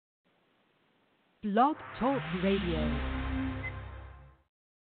Blog Talk Radio.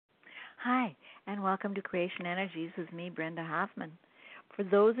 Hi, and welcome to Creation Energies with me, Brenda Hoffman. For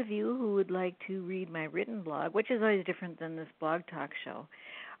those of you who would like to read my written blog, which is always different than this blog talk show,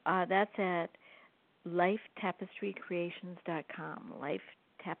 that's at lifetapestrycreations.com,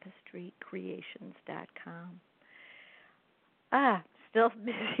 lifetapestrycreations.com. Still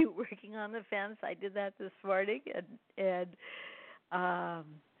busy working on the fence. I did that this morning, and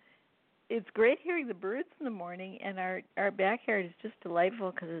it's great hearing the birds in the morning, and our backyard is just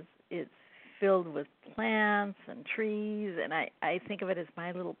delightful because it's filled with plants and trees, and I think of it as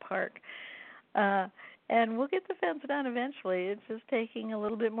my little park. And we'll get the fence done eventually. It's just taking a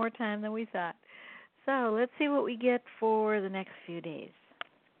little bit more time than we thought. So let's see what we get for the next few days.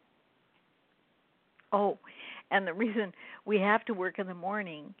 Oh, and the reason we have to work in the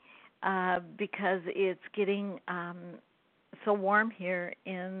morning because it's getting so warm here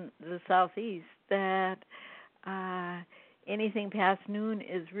in the southeast that anything past noon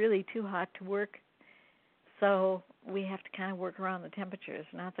is really too hot to work. So we have to kind of work around the temperatures,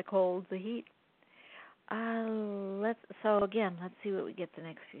 not the cold, the heat. Let's see what we get the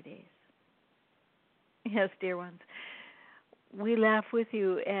next few days. Yes, dear ones. We laugh with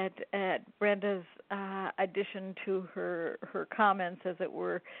you at Brenda's addition to her comments, as it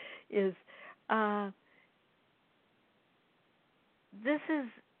were, is this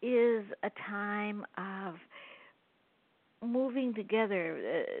is a time of moving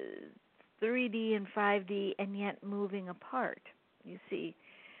together, 3D and 5D, and yet moving apart. You see,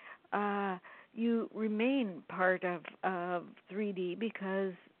 you remain part of 3D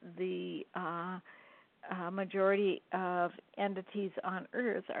because the majority of entities on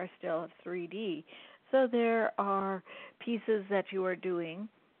Earth are still 3D. So there are pieces that you are doing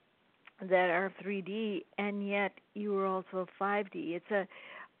that are 3D, and yet you are also 5D. It's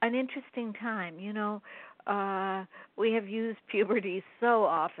an interesting time. You know, we have used puberty so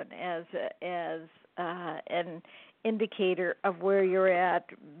often as an indicator of where you're at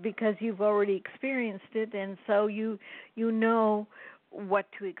because you've already experienced it, and so you know what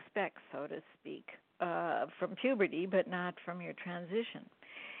to expect, so to speak, from puberty, but not from your transition.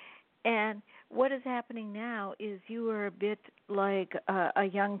 And what is happening now is you are a bit like a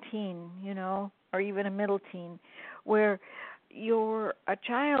young teen, you know, or even a middle teen, where you're a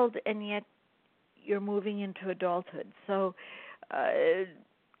child and yet you're moving into adulthood. So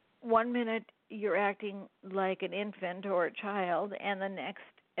 1 minute you're acting like an infant or a child, and the next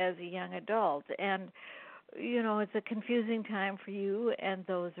as a young adult. And, you know, it's a confusing time for you and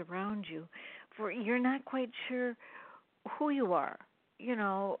those around you. For you're not quite sure who you are, you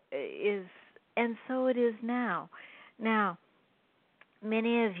know, and so it is now. Now,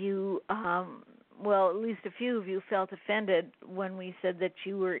 many of you, at least a few of you felt offended when we said that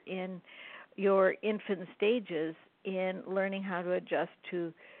you were in your infant stages in learning how to adjust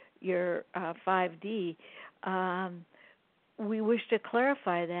to your 5D. We wish to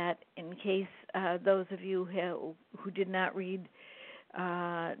clarify that in case those of you who did not read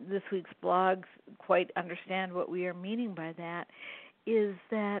this week's blogs quite understand what we are meaning by that, is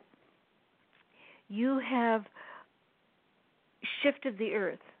that you have shifted the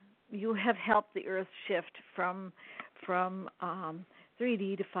Earth. You have helped the Earth shift from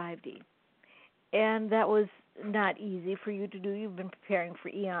 3D to 5D. And that was not easy for you to do. You've been preparing for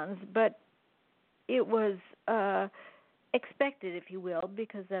eons, but it was expected, if you will,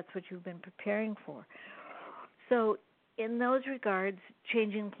 because that's what you've been preparing for. So in those regards,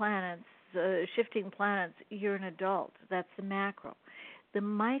 changing planets, shifting planets, you're an adult. That's the macro. The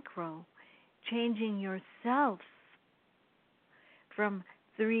micro, changing yourself from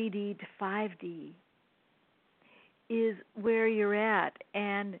 3D to 5D, is where you're at.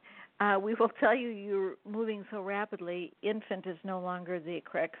 And we will tell you you're moving so rapidly, infant is no longer the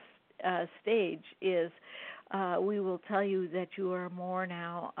correct stage. We will tell you that you are more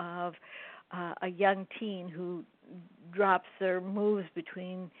now of a young teen who drops or moves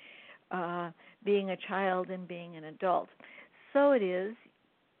between being a child and being an adult. So it is,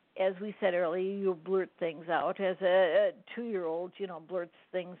 as we said earlier, you blurt things out. As a 2-year-old, you know, blurts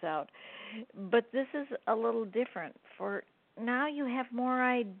things out. But this is a little different. For now you have more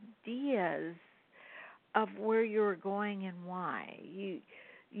ideas of where you're going and why.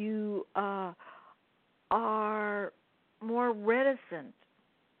 You are more reticent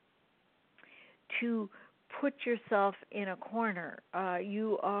to put yourself in a corner.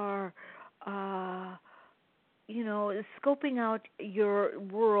 You are, scoping out your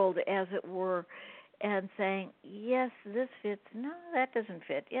world, as it were, and saying, yes, this fits, no, that doesn't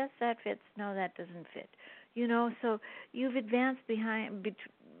fit, yes, that fits, no, that doesn't fit. You know, so you've advanced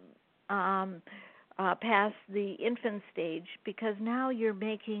past the infant stage, because now you're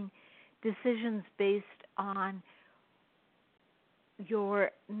making decisions based on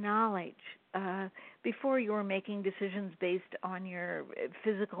your knowledge. Before you were making decisions based on your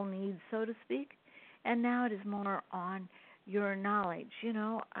physical needs, so to speak, and now it is more on your knowledge.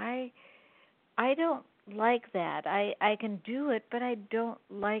 I don't like that. I can do it, but I don't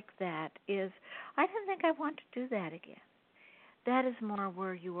like that. I don't think I want to do that again. That is more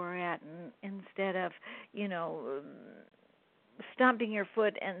where you are at, and instead of, stomping your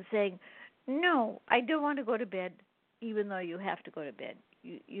foot and saying, "No, I don't want to go to bed," even though you have to go to bed.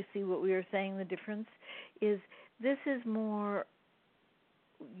 You see what we were saying? The difference is this is more.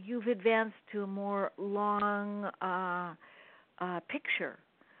 You've advanced to a more long picture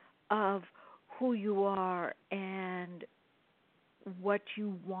of who you are and what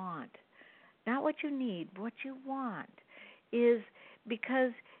you want. Not what you need, what you want is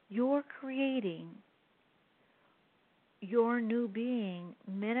because you're creating your new being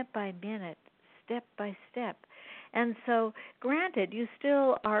minute by minute, step by step. And so, granted, you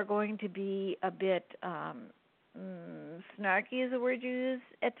still are going to be a bit snarky is a word you use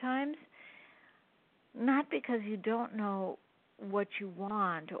at times, not because you don't know what you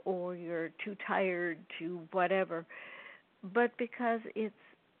want or you're too tired to whatever, but because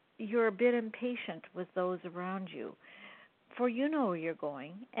you're a bit impatient with those around you. For you know where you're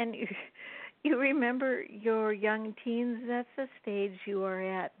going, and you remember your young teens. That's the stage you are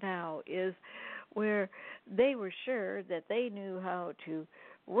at now, is where they were sure that they knew how to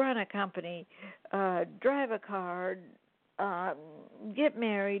run a company, drive a car, get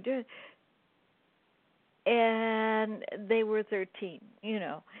married, and they were 13.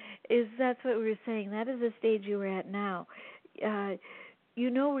 That's what we were saying. That is the stage you are at now. You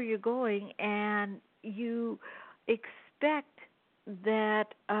know where you're going, and you expect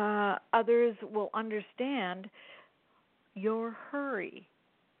that others will understand your hurry,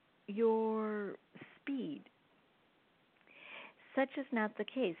 your speed. Such is not the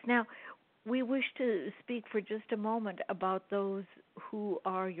case. Now, we wish to speak for just a moment about those who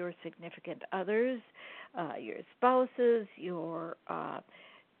are your significant others, your spouses, your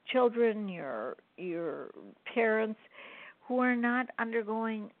children, your parents, who are not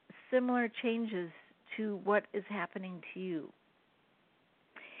undergoing similar changes to what is happening to you.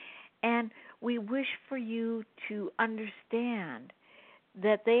 And we wish for you to understand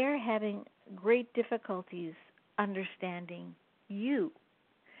that they are having great difficulties understanding you.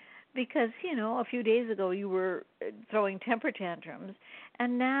 Because, a few days ago you were throwing temper tantrums,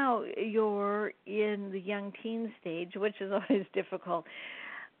 and now you're in the young teen stage, which is always difficult.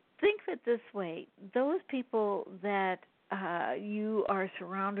 Think of it this way. Those people that you are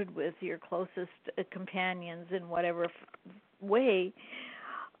surrounded with, your closest companions in whatever way,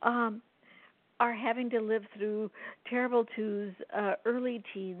 are having to live through terrible twos, early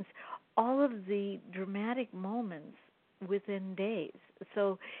teens, all of the dramatic moments within days.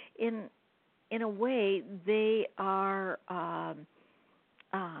 So in a way, they are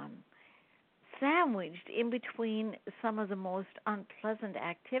sandwiched in between some of the most unpleasant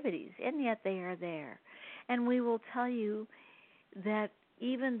activities, and yet they are there. And we will tell you that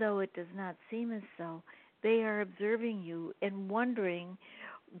even though it does not seem as so, they are observing you and wondering,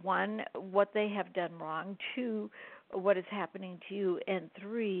 one, what they have done wrong, two, what is happening to you, and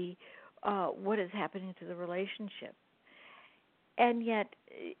three, what is happening to the relationship. And yet,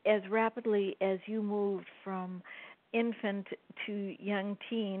 as rapidly as you moved from infant to young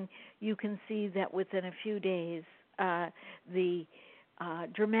teen, you can see that within a few days, the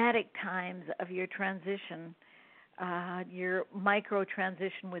dramatic times of your transition, your micro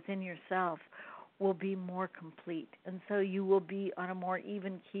transition within yourself, will be more complete. And so you will be on a more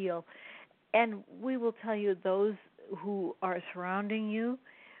even keel. And we will tell you, those who are surrounding you,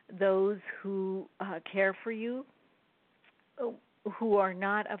 those who care for you, who are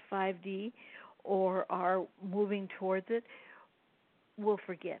not of 5D or are moving towards it, will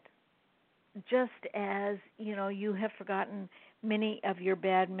forget. Just as, you have forgotten many of your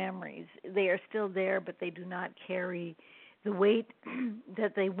bad memories. They are still there, but they do not carry the weight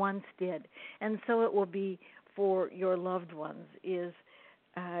that they once did. And so it will be for your loved ones.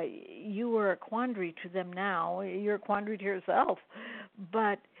 You are a quandary to them now. You're a quandary to yourself.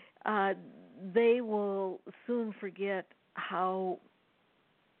 But they will soon forget how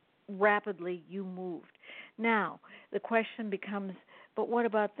rapidly you moved. Now, the question becomes, but what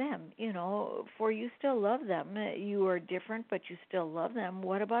about them? For you still love them. You are different, but you still love them.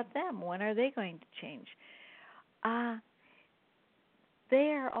 What about them? When are they going to change?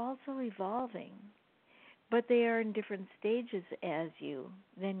 They are also evolving, but they are in different stages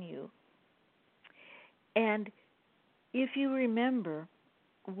than you. And if you remember,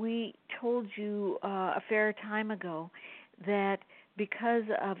 we told you a fair time ago that because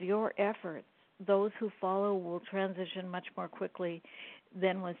of your efforts, those who follow will transition much more quickly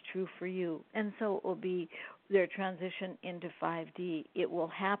than was true for you. And so it will be their transition into 5D. It will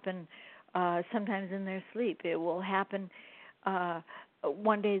happen sometimes in their sleep. It will happen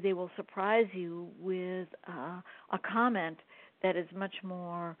one day they will surprise you with a comment that is much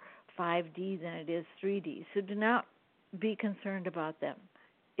more 5D than it is 3D. So do not be concerned about them.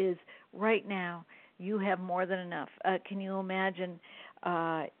 Is right now you have more than enough. Can you imagine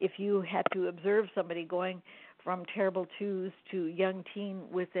if you had to observe somebody going from terrible twos to young teen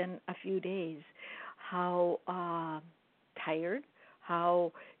within a few days, how tired,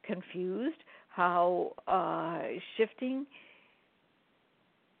 how confused, how shifting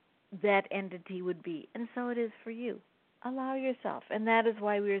that entity would be. And so it is for you. Allow yourself. And that is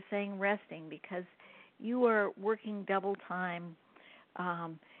why we were saying resting, because you are working double time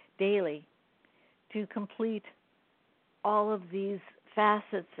daily to complete all of these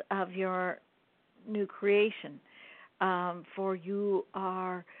facets of your new creation. For you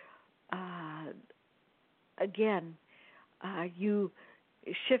are, again, you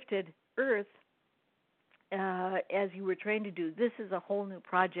shifted Earth as you were trained to do. This is a whole new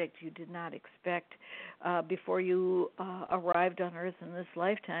project you did not expect before you arrived on Earth in this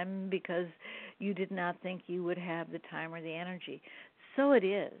lifetime, because you did not think you would have the time or the energy. So it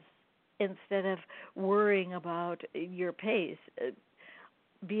is. Instead of worrying about your pace,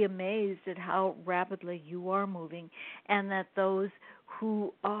 be amazed at how rapidly you are moving, and that those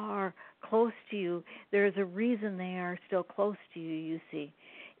who are close to you, there's a reason they are still close to you, you see,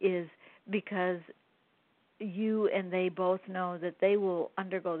 is because you and they both know that they will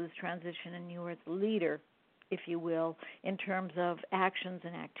undergo this transition, and you are the leader, if you will, in terms of actions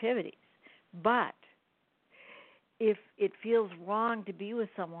and activities. But if it feels wrong to be with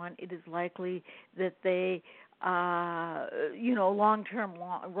someone, it is likely that they, long-term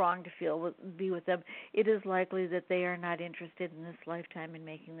wrong to be with them, it is likely that they are not interested in this lifetime in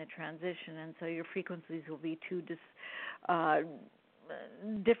making the transition, and so your frequencies will be too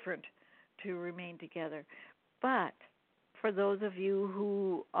different to remain together. But for those of you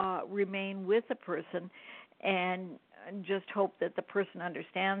who remain with a person and just hope that the person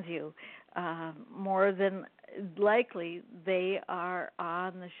understands you, more than likely they are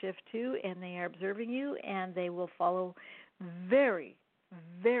on the shift too, and they are observing you, and they will follow very,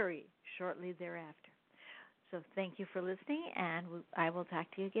 very shortly thereafter. So thank you for listening, and I will talk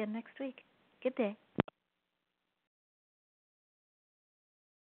to you again next week. Good day.